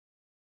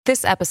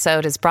This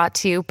episode is brought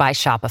to you by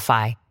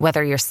Shopify.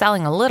 Whether you're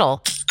selling a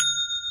little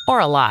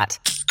or a lot,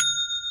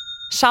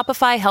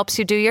 Shopify helps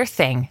you do your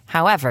thing,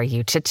 however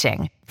you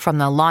cha-ching. From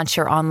the launch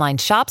your online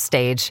shop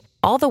stage,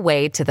 all the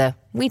way to the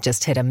we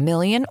just hit 1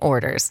 million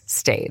orders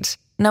stage.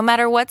 No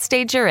matter what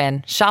stage you're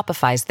in,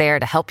 Shopify's there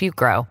to help you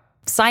grow.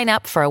 Sign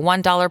up for a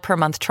 $1 per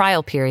month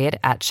trial period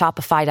at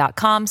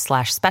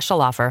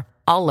shopify.com/special offer,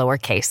 all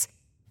lowercase.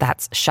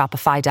 That's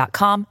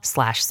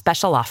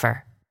shopify.com/special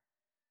offer.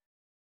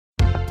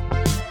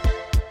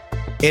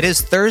 It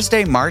is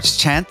Thursday,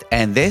 March 10th,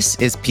 and this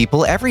is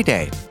People Every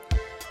Day.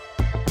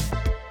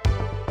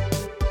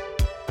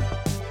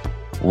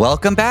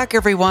 Welcome back,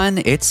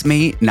 everyone. It's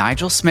me,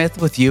 Nigel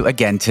Smith, with you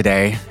again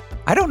today.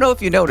 I don't know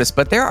if you noticed,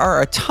 but there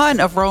are a ton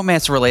of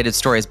romance-related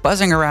stories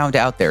buzzing around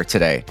out there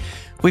today.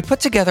 We put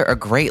together a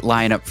great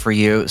lineup for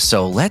you,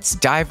 so let's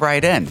dive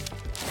right in.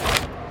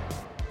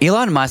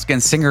 Elon Musk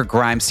and singer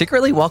Grimes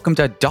secretly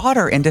welcomed a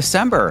daughter in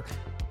December.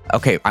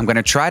 Okay, I'm going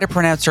to try to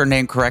pronounce her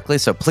name correctly,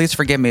 so please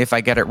forgive me if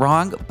I get it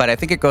wrong, but I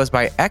think it goes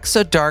by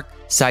Exodark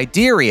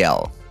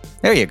Sidereal.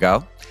 There you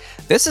go.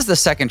 This is the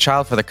second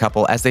child for the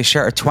couple as they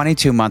share a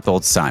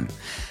 22-month-old son.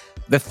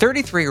 The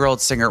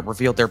 33-year-old singer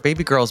revealed their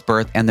baby girl's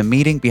birth and the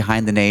meaning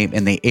behind the name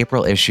in the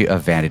April issue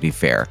of Vanity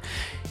Fair.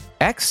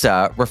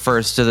 Exa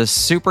refers to the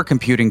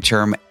supercomputing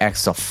term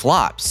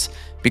exaflops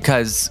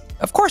because,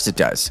 of course it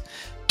does.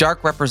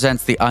 Dark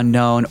represents the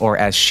unknown, or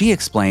as she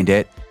explained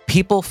it,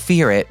 people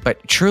fear it,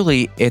 but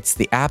truly it's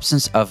the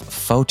absence of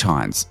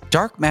photons.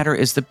 Dark matter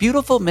is the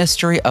beautiful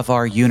mystery of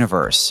our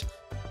universe.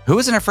 Who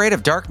isn't afraid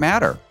of dark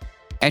matter?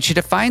 And she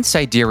defines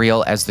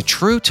sidereal as the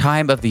true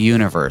time of the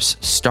universe,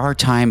 star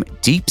time,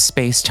 deep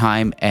space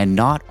time, and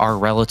not our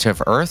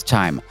relative Earth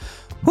time.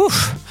 Whew.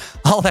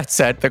 All that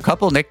said, the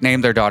couple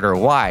nicknamed their daughter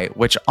Y,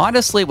 which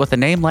honestly, with a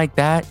name like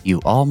that, you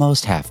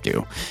almost have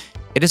to.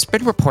 It has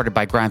been reported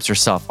by Grimes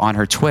herself on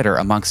her Twitter,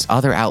 amongst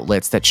other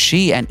outlets, that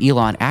she and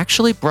Elon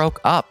actually broke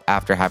up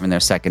after having their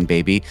second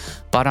baby.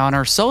 But on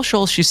her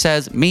socials, she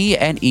says, "Me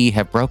and E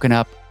have broken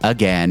up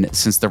again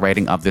since the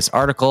writing of this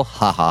article,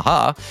 ha ha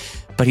ha.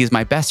 But he's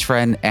my best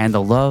friend and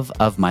the love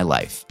of my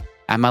life.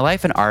 And my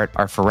life and art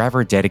are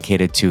forever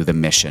dedicated to the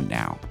mission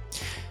now."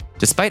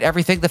 Despite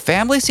everything, the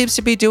family seems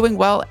to be doing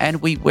well, and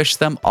we wish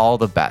them all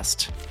the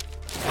best.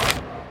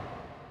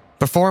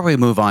 Before we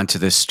move on to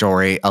this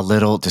story, a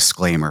little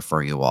disclaimer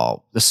for you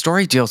all. The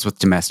story deals with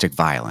domestic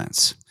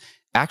violence.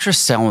 Actress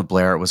Selma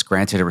Blair was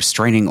granted a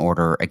restraining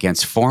order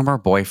against former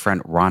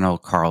boyfriend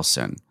Ronald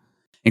Carlson.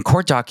 In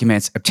court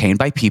documents obtained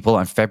by People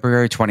on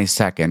February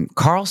 22nd,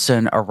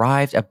 Carlson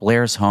arrived at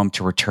Blair's home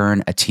to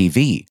return a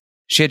TV.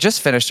 She had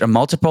just finished a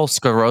multiple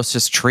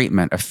sclerosis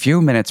treatment a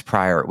few minutes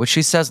prior, which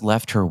she says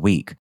left her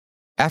weak.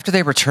 After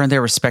they returned their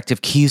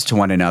respective keys to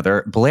one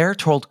another, Blair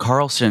told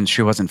Carlson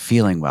she wasn't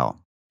feeling well.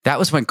 That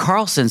was when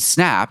Carlson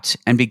snapped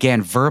and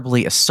began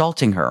verbally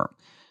assaulting her.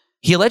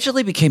 He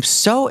allegedly became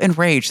so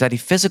enraged that he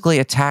physically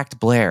attacked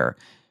Blair.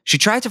 She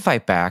tried to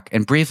fight back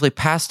and briefly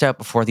passed out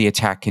before the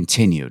attack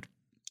continued.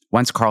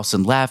 Once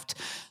Carlson left,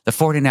 the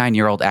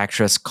 49-year-old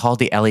actress called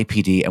the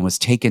LAPD and was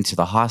taken to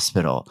the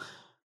hospital.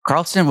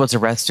 Carlson was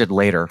arrested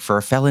later for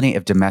a felony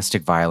of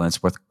domestic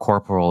violence with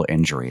corporal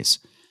injuries.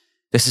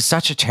 This is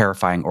such a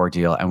terrifying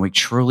ordeal, and we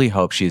truly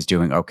hope she is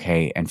doing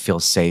okay and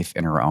feels safe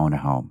in her own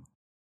home.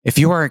 If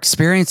you are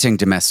experiencing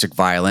domestic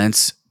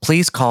violence,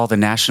 please call the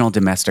National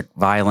Domestic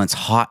Violence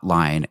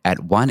Hotline at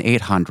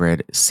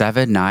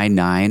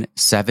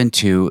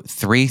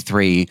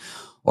 1-800-799-7233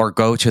 or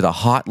go to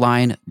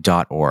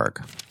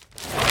thehotline.org.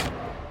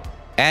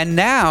 And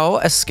now,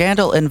 a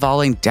scandal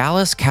involving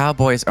Dallas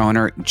Cowboys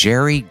owner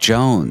Jerry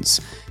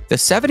Jones. The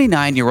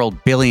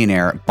 79-year-old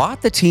billionaire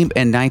bought the team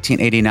in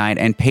 1989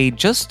 and paid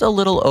just a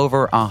little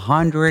over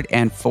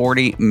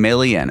 $140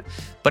 million.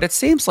 But it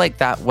seems like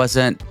that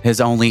wasn't his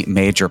only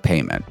major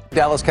payment.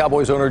 Dallas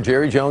Cowboys owner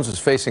Jerry Jones is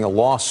facing a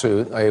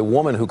lawsuit. A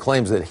woman who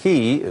claims that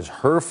he is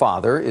her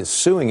father is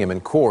suing him in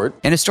court.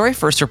 In a story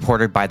first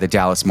reported by the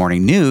Dallas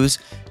Morning News,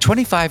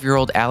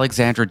 25-year-old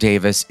Alexandra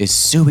Davis is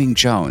suing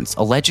Jones,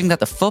 alleging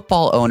that the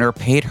football owner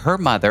paid her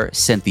mother,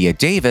 Cynthia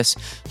Davis,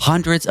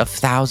 hundreds of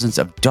thousands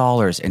of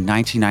dollars in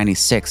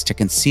 1996 to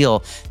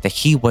conceal that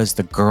he was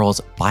the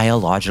girl's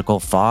biological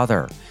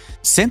father.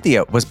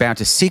 Cynthia was bound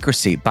to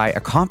secrecy by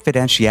a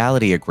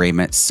confidentiality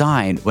agreement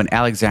signed when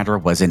Alexandra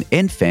was an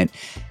infant,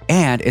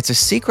 and it's a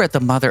secret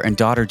the mother and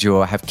daughter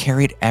duo have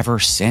carried ever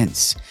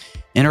since.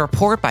 In a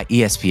report by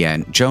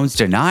ESPN, Jones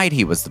denied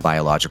he was the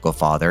biological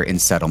father in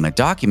settlement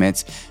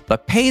documents,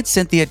 but paid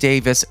Cynthia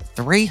Davis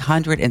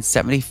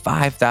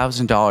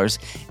 $375,000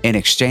 in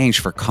exchange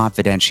for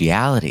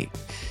confidentiality.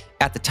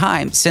 At the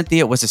time,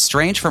 Cynthia was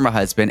estranged from her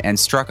husband and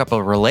struck up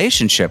a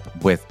relationship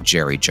with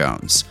Jerry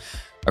Jones.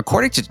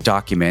 According to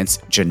documents,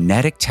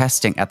 genetic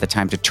testing at the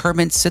time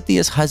determined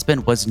Cynthia's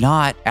husband was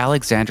not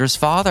Alexandra's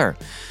father.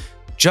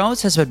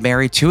 Jones has been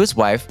married to his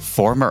wife,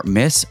 former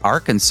Miss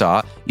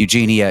Arkansas,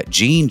 Eugenia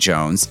Jean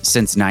Jones,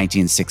 since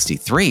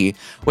 1963,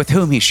 with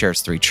whom he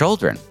shares 3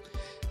 children.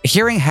 A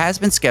hearing has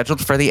been scheduled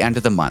for the end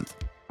of the month.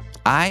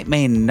 I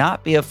may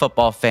not be a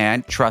football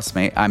fan, trust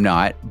me, I'm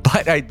not,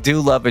 but I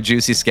do love a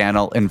juicy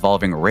scandal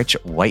involving rich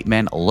white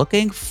men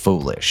looking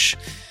foolish.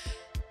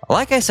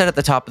 Like I said at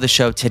the top of the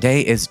show,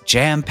 today is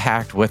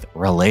jam-packed with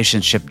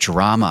relationship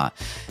drama.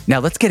 Now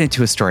let's get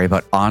into a story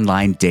about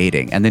online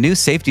dating and the new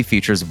safety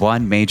features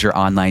one major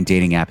online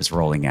dating app is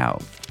rolling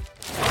out.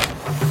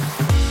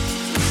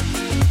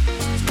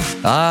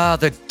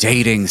 The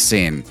dating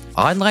scene.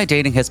 Online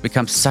dating has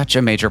become such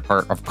a major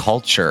part of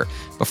culture.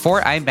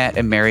 Before I met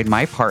and married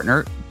my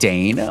partner,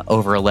 Dane,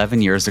 over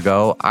 11 years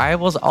ago, I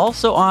was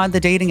also on the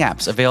dating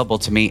apps available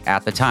to me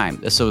at the time.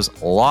 This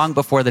was long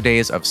before the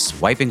days of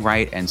swiping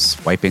right and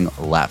swiping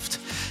left.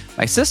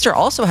 My sister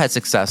also had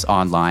success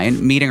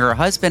online, meeting her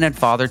husband and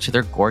father to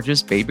their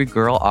gorgeous baby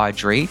girl,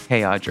 Audrey.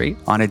 Hey, Audrey,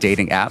 on a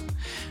dating app.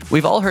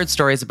 We've all heard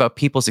stories about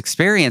people's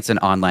experience in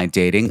online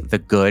dating, the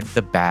good,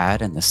 the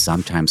bad, and the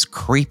sometimes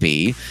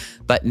creepy.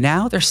 But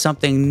now there's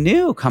something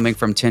new coming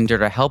from Tinder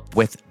to help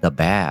with the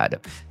bad.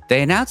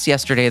 They announced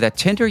yesterday that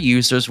Tinder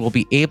users will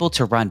be able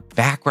to run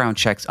background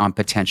checks on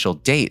potential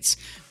dates.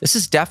 This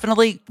is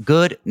definitely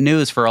good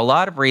news for a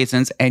lot of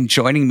reasons, and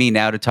joining me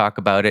now to talk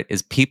about it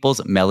is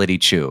People's Melody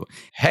Chu.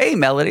 Hey,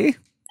 Melody.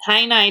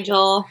 Hi,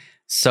 Nigel.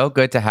 So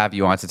good to have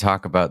you on to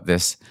talk about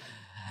this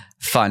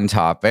fun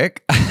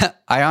topic.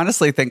 I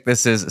honestly think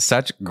this is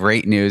such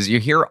great news. You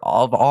hear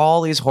of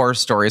all these horror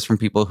stories from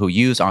people who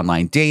use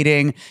online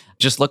dating.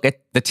 Just look at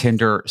the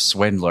Tinder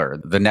Swindler,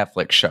 the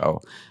Netflix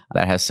show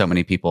that has so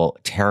many people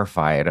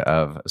terrified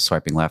of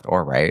swiping left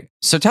or right.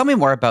 So tell me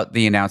more about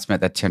the announcement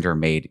that Tinder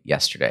made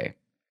yesterday.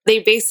 They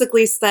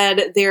basically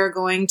said they're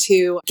going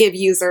to give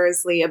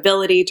users the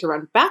ability to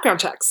run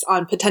background checks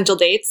on potential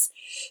dates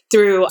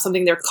through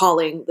something they're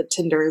calling the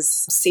Tinder's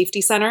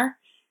Safety Center.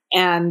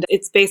 And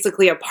it's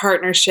basically a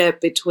partnership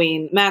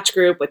between Match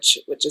Group, which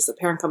is the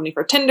parent company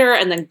for Tinder,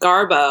 and then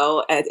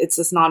Garbo. It's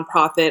this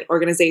nonprofit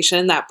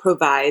organization that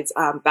provides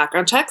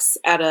background checks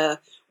at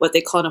what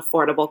they call an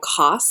affordable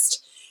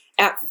cost.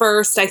 At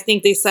first, I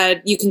think they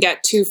said you can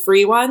get 2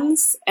 free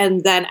ones.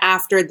 And then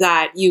after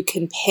that, you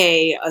can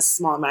pay a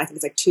small amount. I think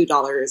it's like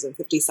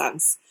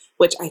 $2.50,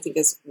 which I think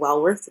is well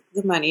worth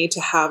the money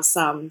to have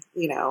some,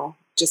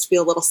 just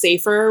feel a little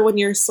safer when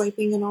you're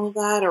swiping and all of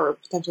that, or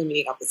potentially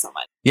meeting up with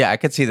someone. Yeah, I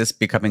could see this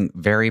becoming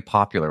very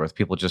popular with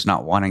people just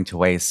not wanting to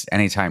waste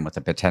any time with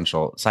a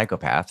potential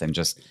psychopath and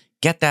just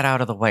get that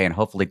out of the way and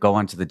hopefully go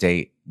onto the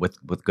date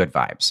with good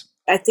vibes.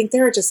 I think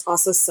there are just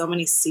also so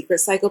many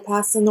secret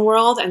psychopaths in the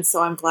world, and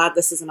so I'm glad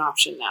this is an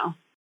option now.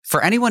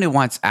 For anyone who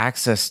wants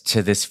access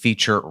to this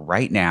feature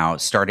right now,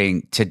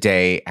 starting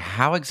today,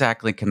 how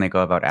exactly can they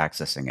go about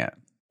accessing it?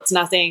 It's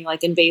nothing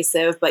like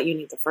invasive, but you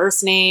need the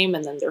first name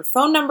and then their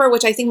phone number,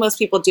 which I think most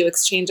people do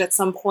exchange at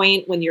some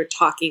point. When you're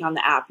talking on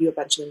the app, you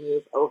eventually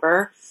move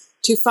over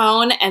to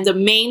phone. And the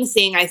main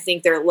thing I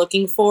think they're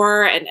looking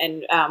for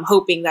and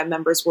hoping that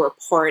members will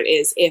report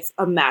is if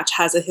a match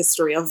has a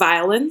history of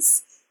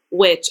violence,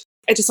 which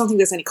I just don't think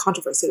there's any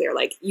controversy there.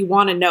 Like, you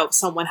want to know if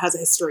someone has a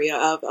history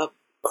of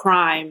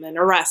crime and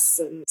arrests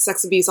and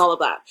sex abuse, all of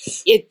that.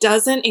 It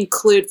doesn't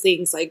include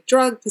things like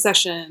drug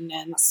possession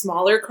and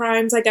smaller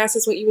crimes, I guess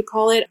is what you would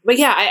call it. But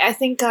yeah, I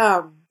think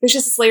there's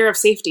just this layer of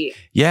safety.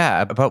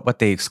 Yeah, about what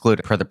they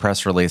exclude. Per the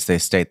press release, they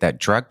state that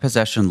drug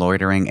possession,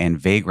 loitering, and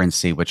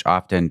vagrancy, which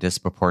often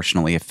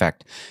disproportionately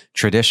affect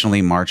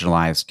traditionally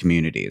marginalized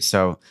communities.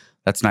 So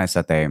that's nice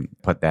that they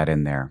put that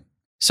in there.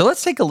 So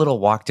let's take a little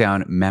walk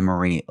down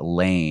memory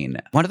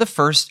lane. One of the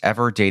first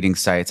ever dating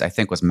sites, I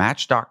think, was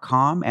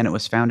Match.com, and it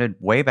was founded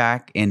way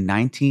back in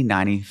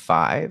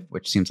 1995,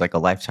 which seems like a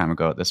lifetime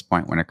ago at this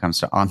point when it comes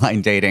to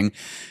online dating.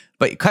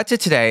 But cut to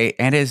today,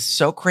 and it is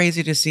so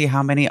crazy to see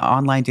how many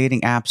online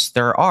dating apps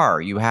there are.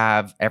 You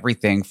have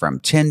everything from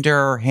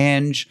Tinder,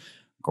 Hinge,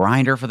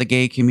 Grindr for the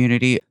gay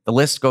community. The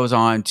list goes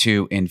on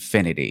to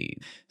infinity.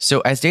 So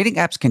as dating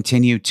apps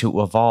continue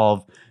to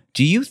evolve,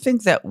 do you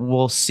think that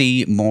we'll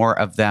see more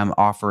of them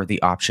offer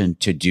the option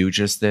to do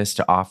just this,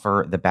 to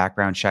offer the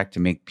background check to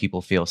make people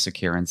feel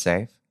secure and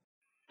safe?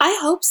 I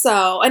hope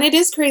so. And it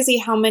is crazy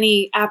how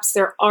many apps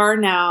there are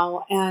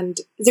now. And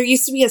there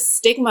used to be a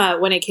stigma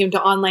when it came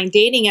to online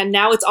dating. And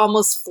now it's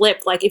almost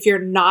flipped. Like, if you're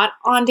not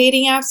on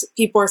dating apps,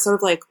 people are sort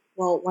of like,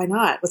 well, why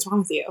not? What's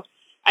wrong with you?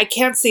 I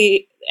can't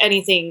see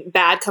anything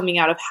bad coming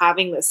out of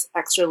having this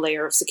extra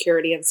layer of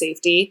security and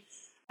safety.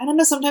 I don't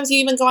know, sometimes you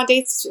even go on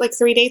dates, like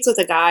 3 dates with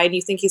a guy, and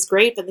you think he's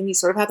great, but then you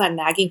sort of have that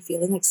nagging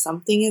feeling like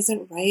something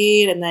isn't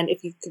right. And then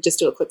if you could just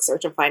do a quick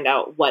search and find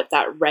out what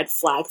that red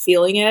flag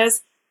feeling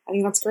is, I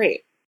think that's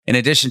great. In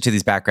addition to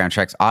these background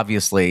checks,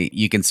 obviously,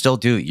 you can still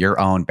do your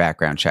own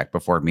background check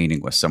before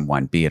meeting with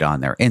someone, be it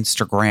on their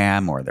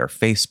Instagram or their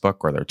Facebook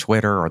or their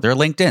Twitter or their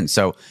LinkedIn.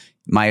 So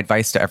my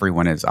advice to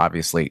everyone is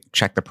obviously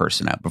check the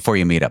person out before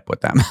you meet up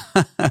with them.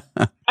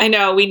 I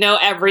know. We know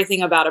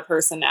everything about a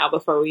person now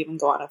before we even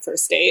go on a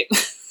first date.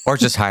 Or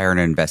just hire an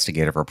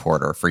investigative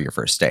reporter for your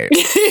first date.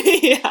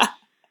 Yeah.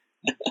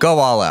 Go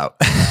all out.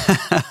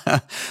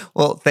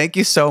 Well, thank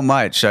you so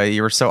much.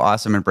 You were so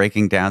awesome in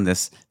breaking down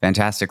this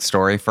fantastic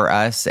story for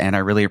us. And I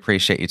really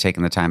appreciate you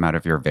taking the time out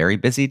of your very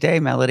busy day,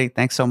 Melody.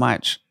 Thanks so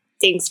much.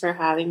 Thanks for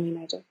having me,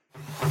 Nigel.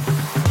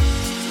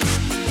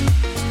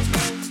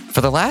 For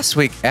the last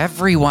week,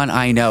 everyone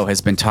I know has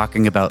been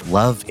talking about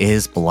Love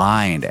is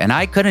Blind, and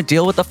I couldn't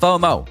deal with the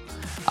FOMO.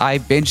 I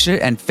binged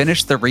it and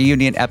finished the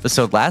reunion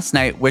episode last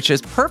night, which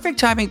is perfect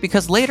timing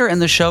because later in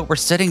the show, we're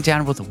sitting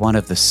down with one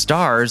of the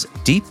stars,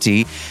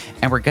 Deepti,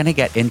 and we're going to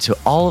get into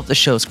all of the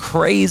show's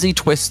crazy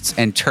twists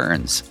and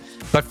turns.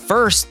 But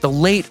first, the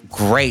late,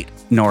 great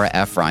Nora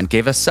Ephron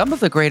gave us some of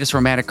the greatest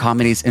romantic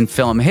comedies in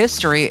film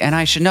history, and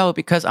I should know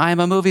because I'm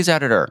a movies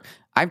editor.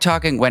 I'm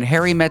talking When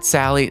Harry Met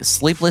Sally,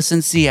 Sleepless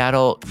in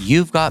Seattle,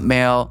 You've Got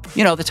Mail,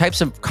 the types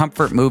of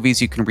comfort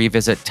movies you can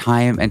revisit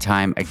time and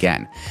time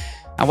again.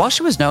 And while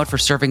she was known for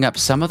serving up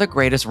some of the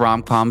greatest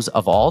rom-coms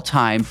of all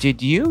time,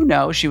 did you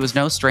know she was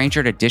no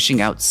stranger to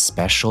dishing out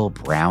special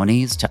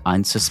brownies to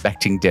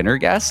unsuspecting dinner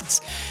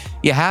guests?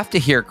 You have to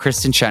hear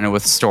Kristin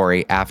Chenoweth's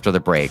story after the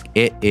break.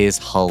 It is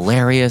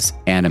hilarious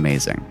and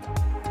amazing.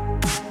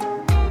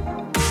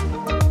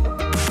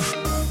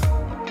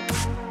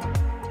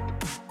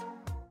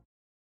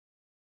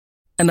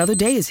 Another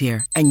day is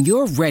here, and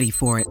you're ready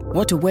for it.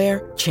 What to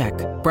wear? Check.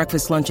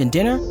 Breakfast, lunch, and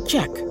dinner?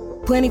 Check.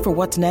 Planning for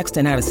what's next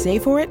and how to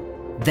save for it?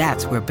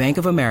 That's where Bank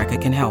of America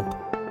can help.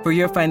 For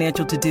your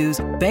financial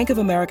to-dos, Bank of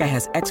America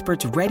has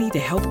experts ready to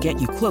help get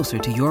you closer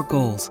to your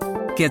goals.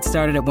 Get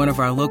started at one of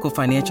our local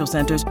financial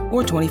centers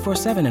or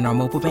 24/7 in our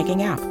mobile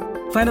banking app.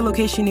 Find a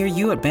location near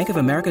you at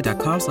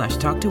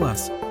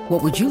bankofamerica.com/talktous.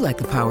 What would you like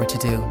the power to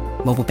do?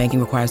 Mobile banking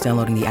requires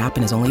downloading the app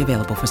and is only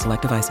available for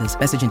select devices.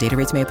 Message and data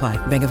rates may apply.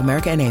 Bank of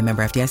America NA,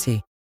 member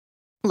FDIC.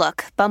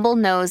 Look, Bumble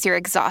knows you're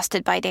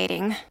exhausted by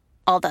dating.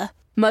 All the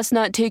must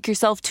not take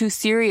yourself too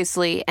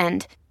seriously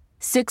and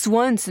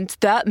 6'1" since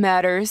that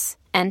matters.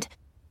 And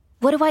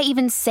what do I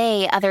even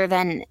say other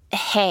than,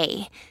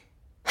 hey?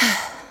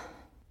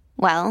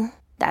 Well,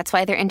 that's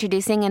why they're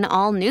introducing an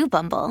all-new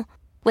Bumble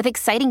with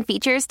exciting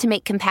features to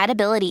make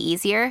compatibility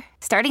easier,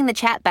 starting the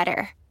chat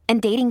better,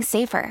 and dating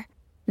safer.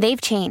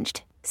 They've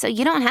changed, so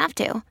you don't have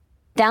to.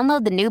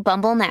 Download the new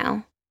Bumble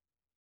now.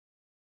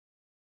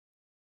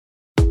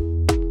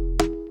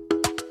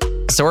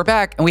 So we're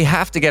back, and we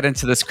have to get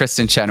into this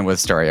Kristin Chenoweth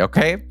story,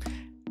 okay?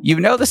 You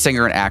know the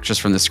singer and actress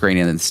from the screen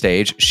and the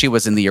stage. She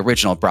was in the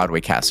original Broadway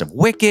cast of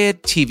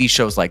Wicked, TV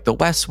shows like The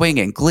West Wing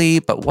and Glee,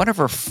 but one of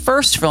her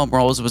first film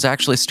roles was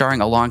actually starring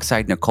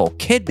alongside Nicole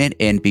Kidman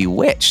in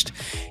Bewitched.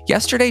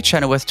 Yesterday,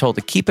 Chenoweth told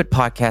the Keep It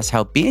podcast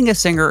how being a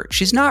singer,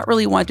 she's not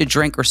really one to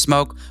drink or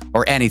smoke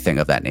or anything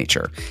of that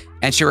nature.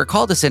 And she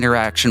recalled this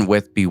interaction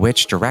with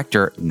Bewitched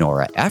director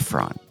Nora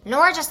Ephron.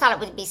 Nora just thought it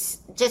would be,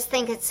 just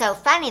think it's so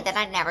funny that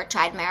I'd never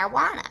tried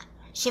marijuana.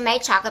 She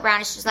made chocolate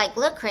brownies. She was like,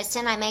 look,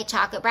 Kristin, I made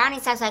chocolate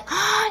brownies. I was like,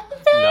 oh,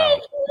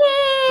 thank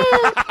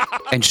you.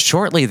 And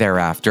shortly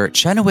thereafter,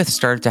 Chenoweth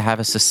started to have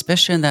a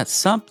suspicion that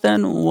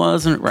something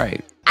wasn't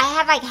right. I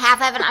had like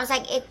half of it. I was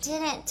like, it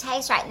didn't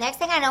taste right. Next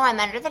thing I know, I'm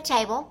under the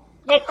table.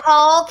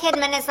 Nicole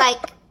Kidman is like,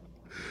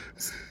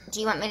 do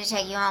you want me to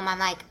take you home? I'm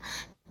like,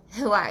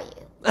 who are you?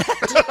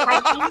 Do you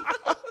like me?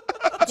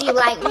 Do you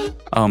like me?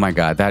 Oh my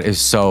God, that is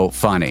so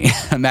funny.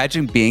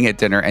 Imagine being at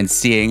dinner and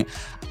seeing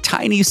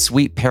tiny,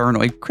 sweet,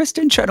 paranoid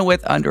Kristin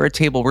Chenoweth under a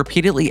table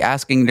repeatedly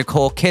asking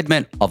Nicole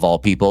Kidman, of all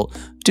people,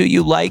 do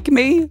you like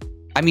me?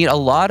 I mean, a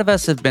lot of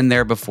us have been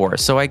there before,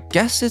 so I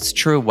guess it's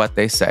true what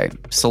they say.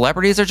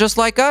 Celebrities are just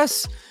like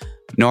us.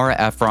 Nora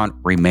Ephron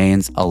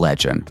remains a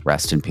legend.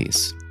 Rest in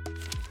peace.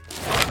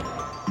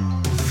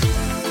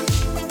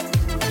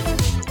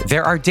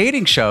 There are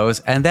dating shows,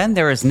 and then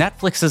there is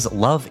Netflix's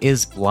Love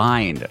is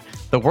Blind.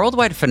 The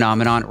worldwide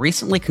phenomenon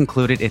recently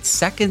concluded its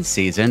second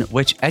season,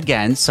 which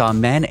again saw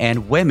men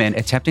and women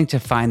attempting to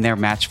find their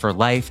match for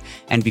life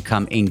and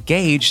become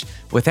engaged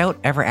without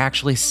ever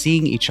actually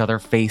seeing each other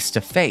face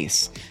to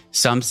face.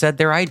 Some said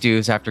their I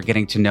do's after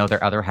getting to know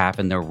their other half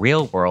in the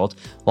real world,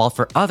 while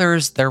for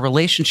others, their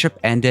relationship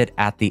ended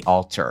at the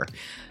altar.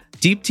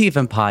 Deepti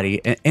Vempati,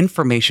 an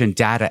information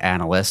data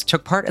analyst,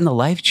 took part in the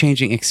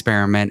life-changing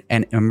experiment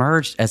and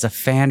emerged as a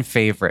fan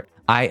favorite.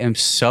 I am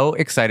so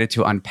excited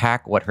to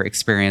unpack what her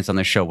experience on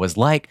the show was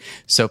like,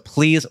 so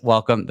please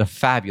welcome the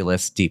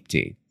fabulous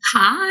Deepti.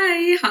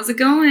 Hi, how's it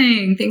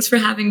going? Thanks for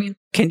having me.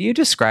 Can you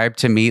describe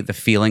to me the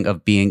feeling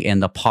of being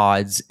in the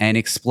pods and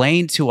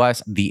explain to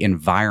us the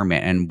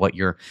environment and what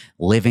your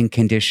living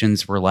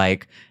conditions were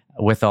like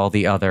with all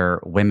the other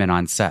women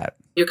on set?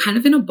 You're kind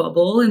of in a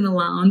bubble in the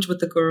lounge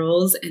with the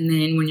girls. And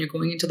then when you're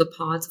going into the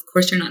pods, of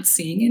course, you're not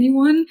seeing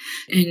anyone.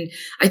 And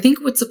I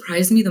think what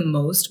surprised me the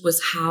most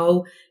was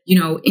how,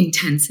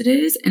 intense it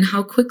is and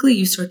how quickly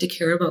you start to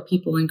care about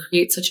people and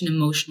create such an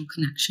emotional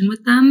connection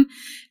with them.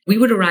 We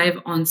would arrive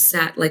on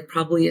set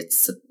probably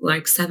it's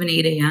 7,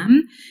 8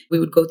 a.m. We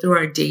would go through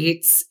our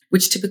dates,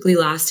 which typically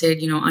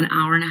lasted, an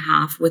hour and a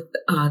half with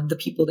the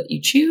people that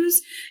you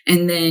choose.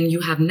 And then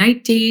you have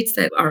night dates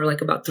that are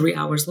about 3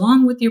 hours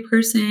long with your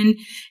person.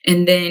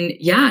 And then,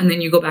 and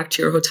then you go back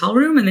to your hotel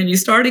room and then you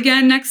start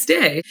again next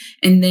day.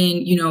 And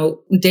then,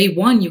 day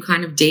one, you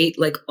kind of date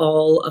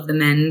all of the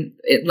men,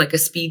 like a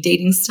speed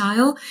dating style.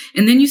 style.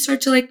 And then you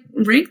start to like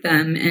rank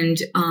them.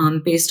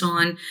 And based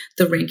on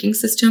the ranking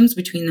systems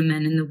between the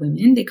men and the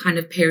women, they kind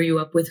of pair you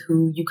up with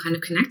who you kind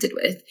of connected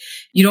with.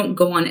 You don't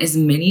go on as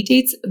many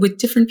dates with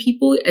different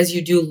people as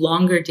you do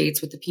longer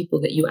dates with the people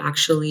that you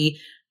actually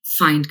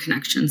find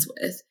connections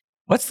with.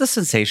 What's the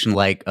sensation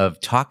like of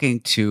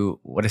talking to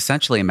what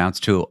essentially amounts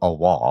to a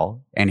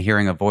wall and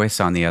hearing a voice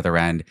on the other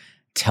end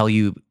tell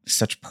you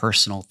such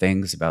personal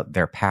things about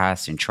their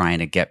past and trying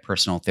to get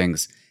personal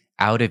things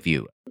out of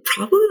you?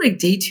 Probably like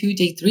day 2,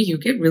 day 3, you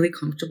get really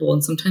comfortable.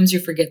 And sometimes you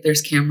forget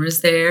there's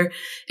cameras there.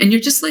 And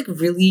you're just like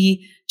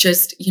really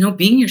just,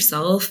 being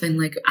yourself and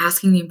like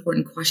asking the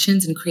important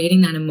questions and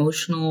creating that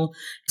emotional,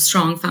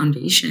 strong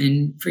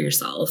foundation for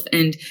yourself.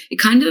 And it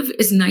kind of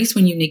is nice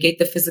when you negate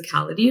the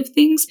physicality of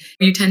things.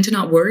 You tend to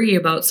not worry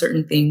about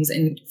certain things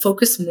and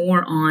focus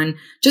more on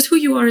just who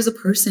you are as a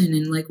person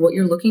and like what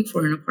you're looking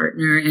for in a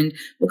partner and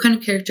what kind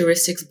of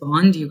characteristics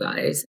bond you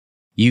guys.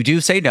 You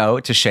do say no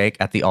to Shake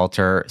at the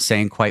altar,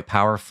 saying quite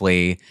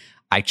powerfully,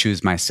 "I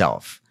choose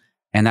myself."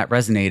 And that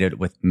resonated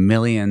with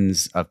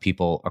millions of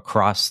people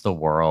across the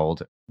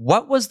world.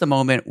 What was the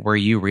moment where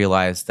you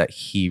realized that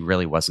he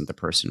really wasn't the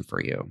person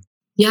for you?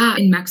 Yeah,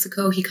 in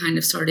Mexico, he kind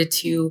of started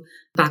to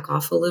back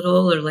off a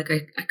little, or like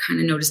I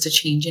kind of noticed a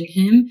change in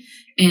him.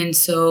 And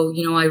so,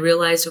 I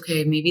realized,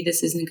 okay, maybe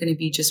this isn't going to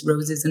be just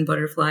roses and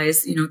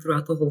butterflies,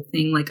 throughout the whole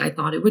thing, like I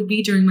thought it would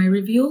be during my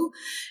reveal.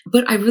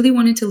 But I really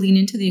wanted to lean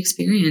into the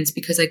experience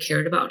because I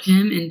cared about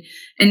him.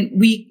 And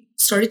we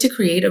started to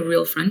create a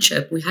real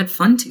friendship. We had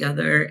fun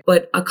together.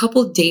 But a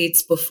couple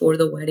dates before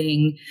the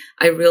wedding,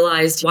 I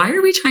realized, why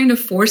are we trying to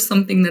force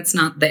something that's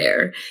not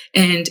there?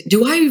 And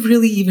do I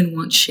really even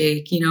want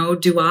Shake?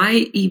 Do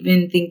I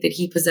even think that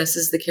he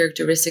possesses the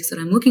characteristics that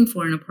I'm looking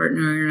for in a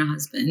partner and a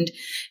husband?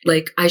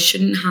 Like, I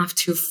shouldn't have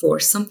to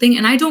force something.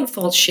 And I don't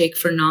fault Shake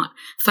for not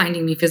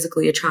finding me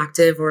physically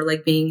attractive or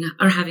like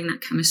having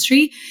that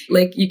chemistry.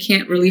 Like, you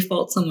can't really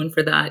fault someone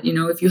for that.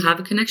 If you have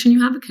a connection,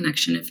 you have a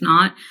connection. If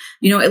not,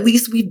 at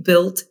least we've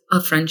built a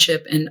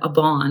friendship and a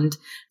bond.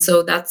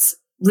 So that's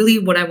really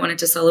what I wanted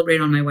to celebrate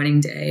on my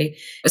wedding day,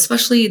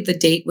 especially the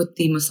date with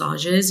the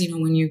massages,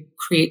 when you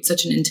create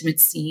such an intimate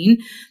scene.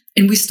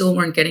 And we still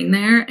weren't getting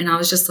there. And I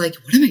was just like,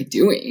 what am I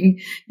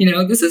doing?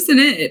 This isn't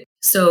it.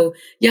 So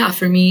yeah,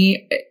 for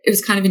me, it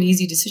was kind of an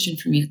easy decision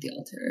for me at the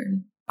altar.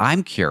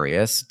 I'm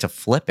curious to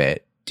flip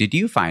it. Did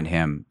you find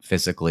him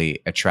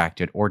physically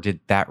attracted, or did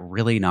that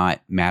really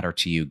not matter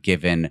to you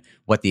given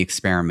what the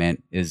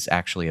experiment is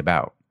actually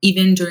about?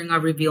 Even during our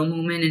reveal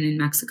moment and in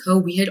Mexico,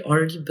 we had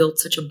already built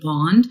such a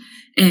bond.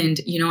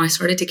 And, I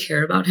started to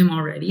care about him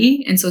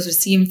already. And so to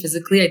see him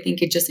physically, I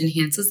think it just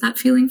enhances that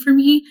feeling for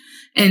me.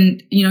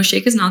 And,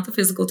 Shake is not the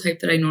physical type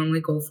that I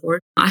normally go for.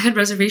 I had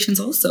reservations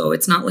also.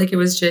 It's not like it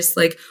was just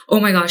like, oh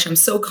my gosh, I'm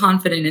so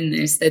confident in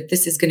this, that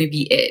this is going to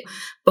be it.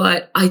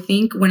 But I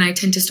think when I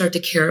tend to start to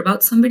care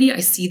about somebody, I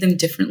see them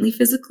differently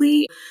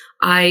physically.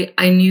 I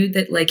knew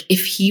that like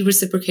if he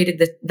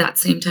reciprocated that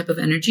same type of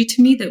energy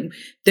to me, that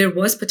there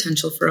was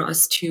potential for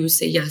us to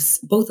say yes,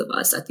 both of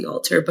us at the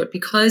altar. But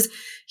because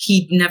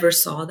he never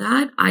saw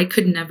that, I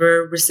could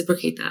never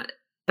reciprocate that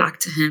back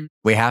to him.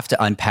 We have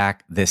to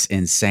unpack this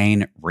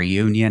insane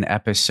reunion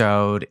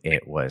episode.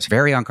 It was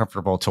very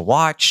uncomfortable to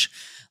watch.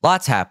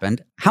 Lots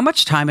happened. How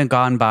much time had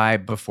gone by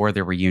before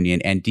the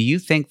reunion? And do you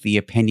think the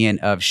opinion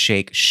of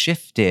Shake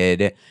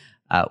shifted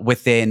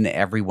within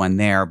everyone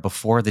there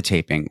before the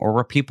taping, or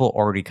were people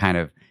already kind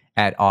of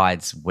at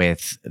odds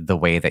with the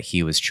way that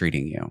he was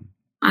treating you?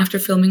 After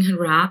filming had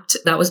wrapped,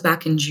 that was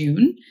back in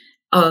June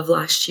of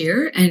last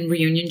year, and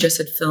Reunion just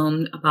had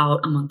filmed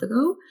about a month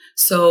ago.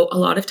 So a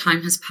lot of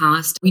time has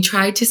passed. We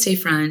tried to stay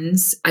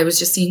friends. I was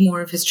just seeing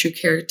more of his true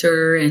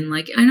character, and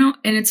like, I know,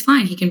 and it's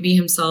fine. He can be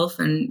himself,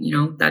 and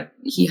that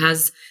he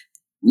has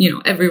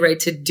every right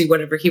to do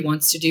whatever he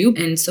wants to do.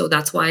 And so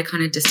that's why I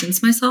kind of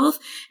distanced myself.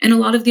 And a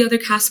lot of the other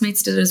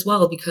castmates did as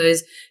well,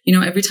 because,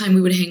 every time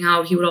we would hang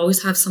out, he would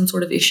always have some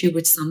sort of issue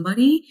with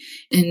somebody.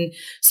 And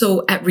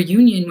so at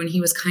Reunion, when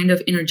he was kind of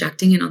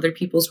interjecting in other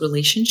people's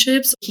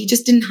relationships, he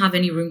just didn't have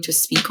any room to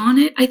speak on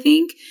it, I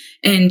think.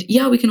 And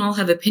yeah, we can all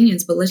have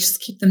opinions, but let's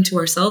just keep them to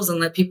ourselves and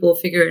let people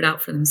figure it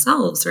out for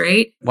themselves,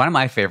 right? One of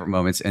my favorite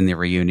moments in the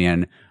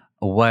reunion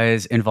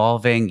was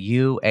involving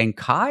you and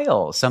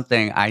Kyle,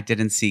 something I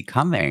didn't see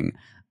coming.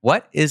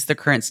 What is the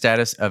current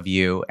status of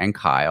you and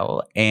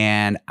Kyle?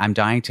 And I'm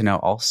dying to know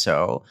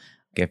also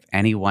if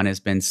anyone has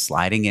been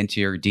sliding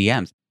into your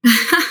DMs.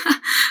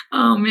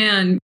 Oh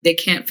man, they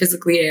can't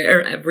physically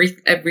air every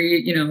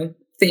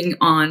thing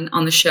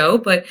on the show,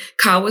 but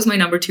Kyle was my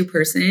number 2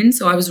 person.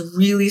 So I was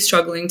really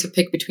struggling to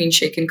pick between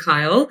Shake and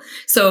Kyle.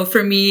 So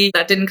for me,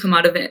 that didn't come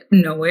out of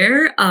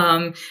nowhere.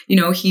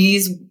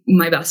 He's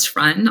my best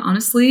friend,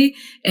 honestly.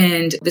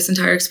 And this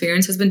entire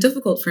experience has been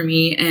difficult for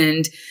me.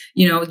 And,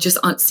 just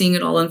seeing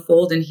it all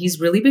unfold. And he's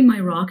really been my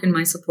rock and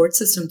my support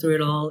system through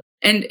it all.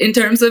 And in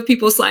terms of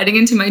people sliding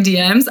into my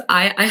DMs,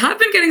 I have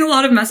been getting a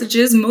lot of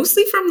messages,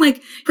 mostly from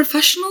like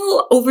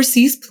professional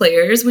overseas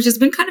players, which has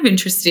been kind of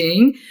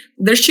interesting.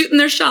 They're shooting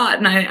their shot,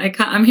 and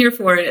I'm here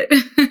for it.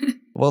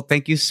 Well,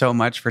 thank you so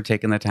much for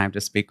taking the time to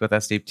speak with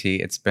us, Deepti.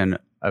 It's been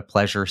a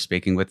pleasure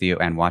speaking with you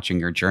and watching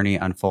your journey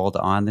unfold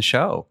on the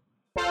show.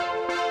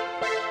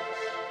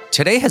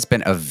 Today has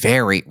been a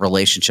very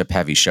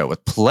relationship-heavy show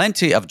with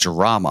plenty of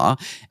drama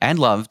and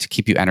love to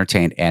keep you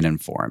entertained and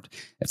informed.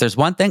 If there's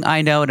one thing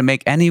I know to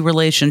make any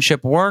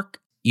relationship work,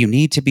 you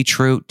need to be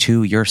true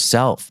to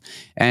yourself.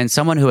 And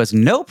someone who has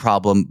no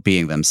problem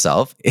being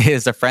themselves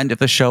is a friend of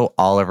the show,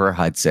 Oliver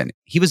Hudson.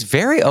 He was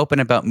very open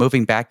about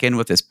moving back in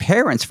with his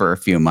parents for a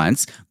few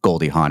months,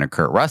 Goldie Hawn and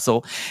Kurt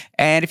Russell.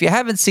 And if you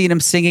haven't seen him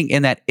singing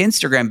in that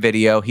Instagram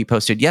video he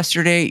posted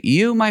yesterday,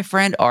 you, my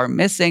friend, are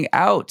missing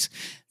out.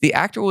 The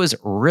actor was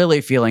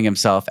really feeling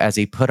himself as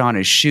he put on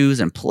his shoes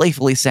and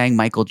playfully sang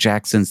Michael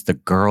Jackson's "The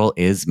Girl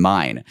Is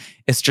Mine."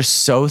 It's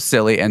just so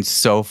silly and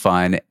so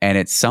fun, and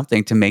it's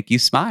something to make you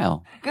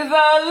smile. 'Cause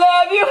I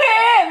love you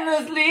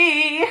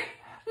endlessly.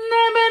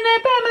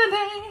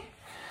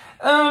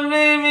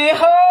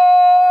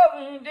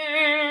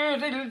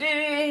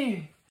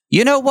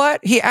 You know what?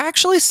 He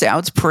actually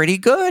sounds pretty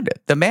good.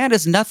 The man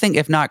is nothing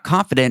if not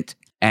confident,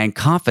 and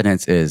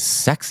confidence is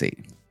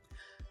sexy.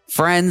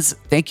 Friends,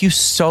 thank you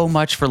so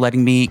much for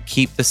letting me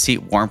keep the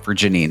seat warm for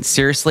Janine.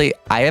 Seriously,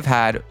 I have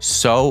had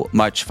so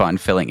much fun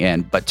filling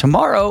in. But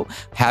tomorrow,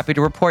 happy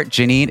to report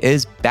Janine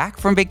is back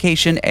from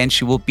vacation and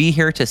she will be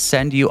here to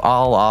send you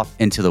all off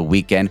into the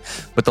weekend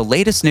with the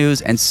latest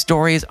news and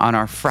stories on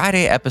our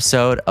Friday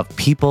episode of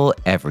People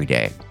Every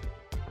Day.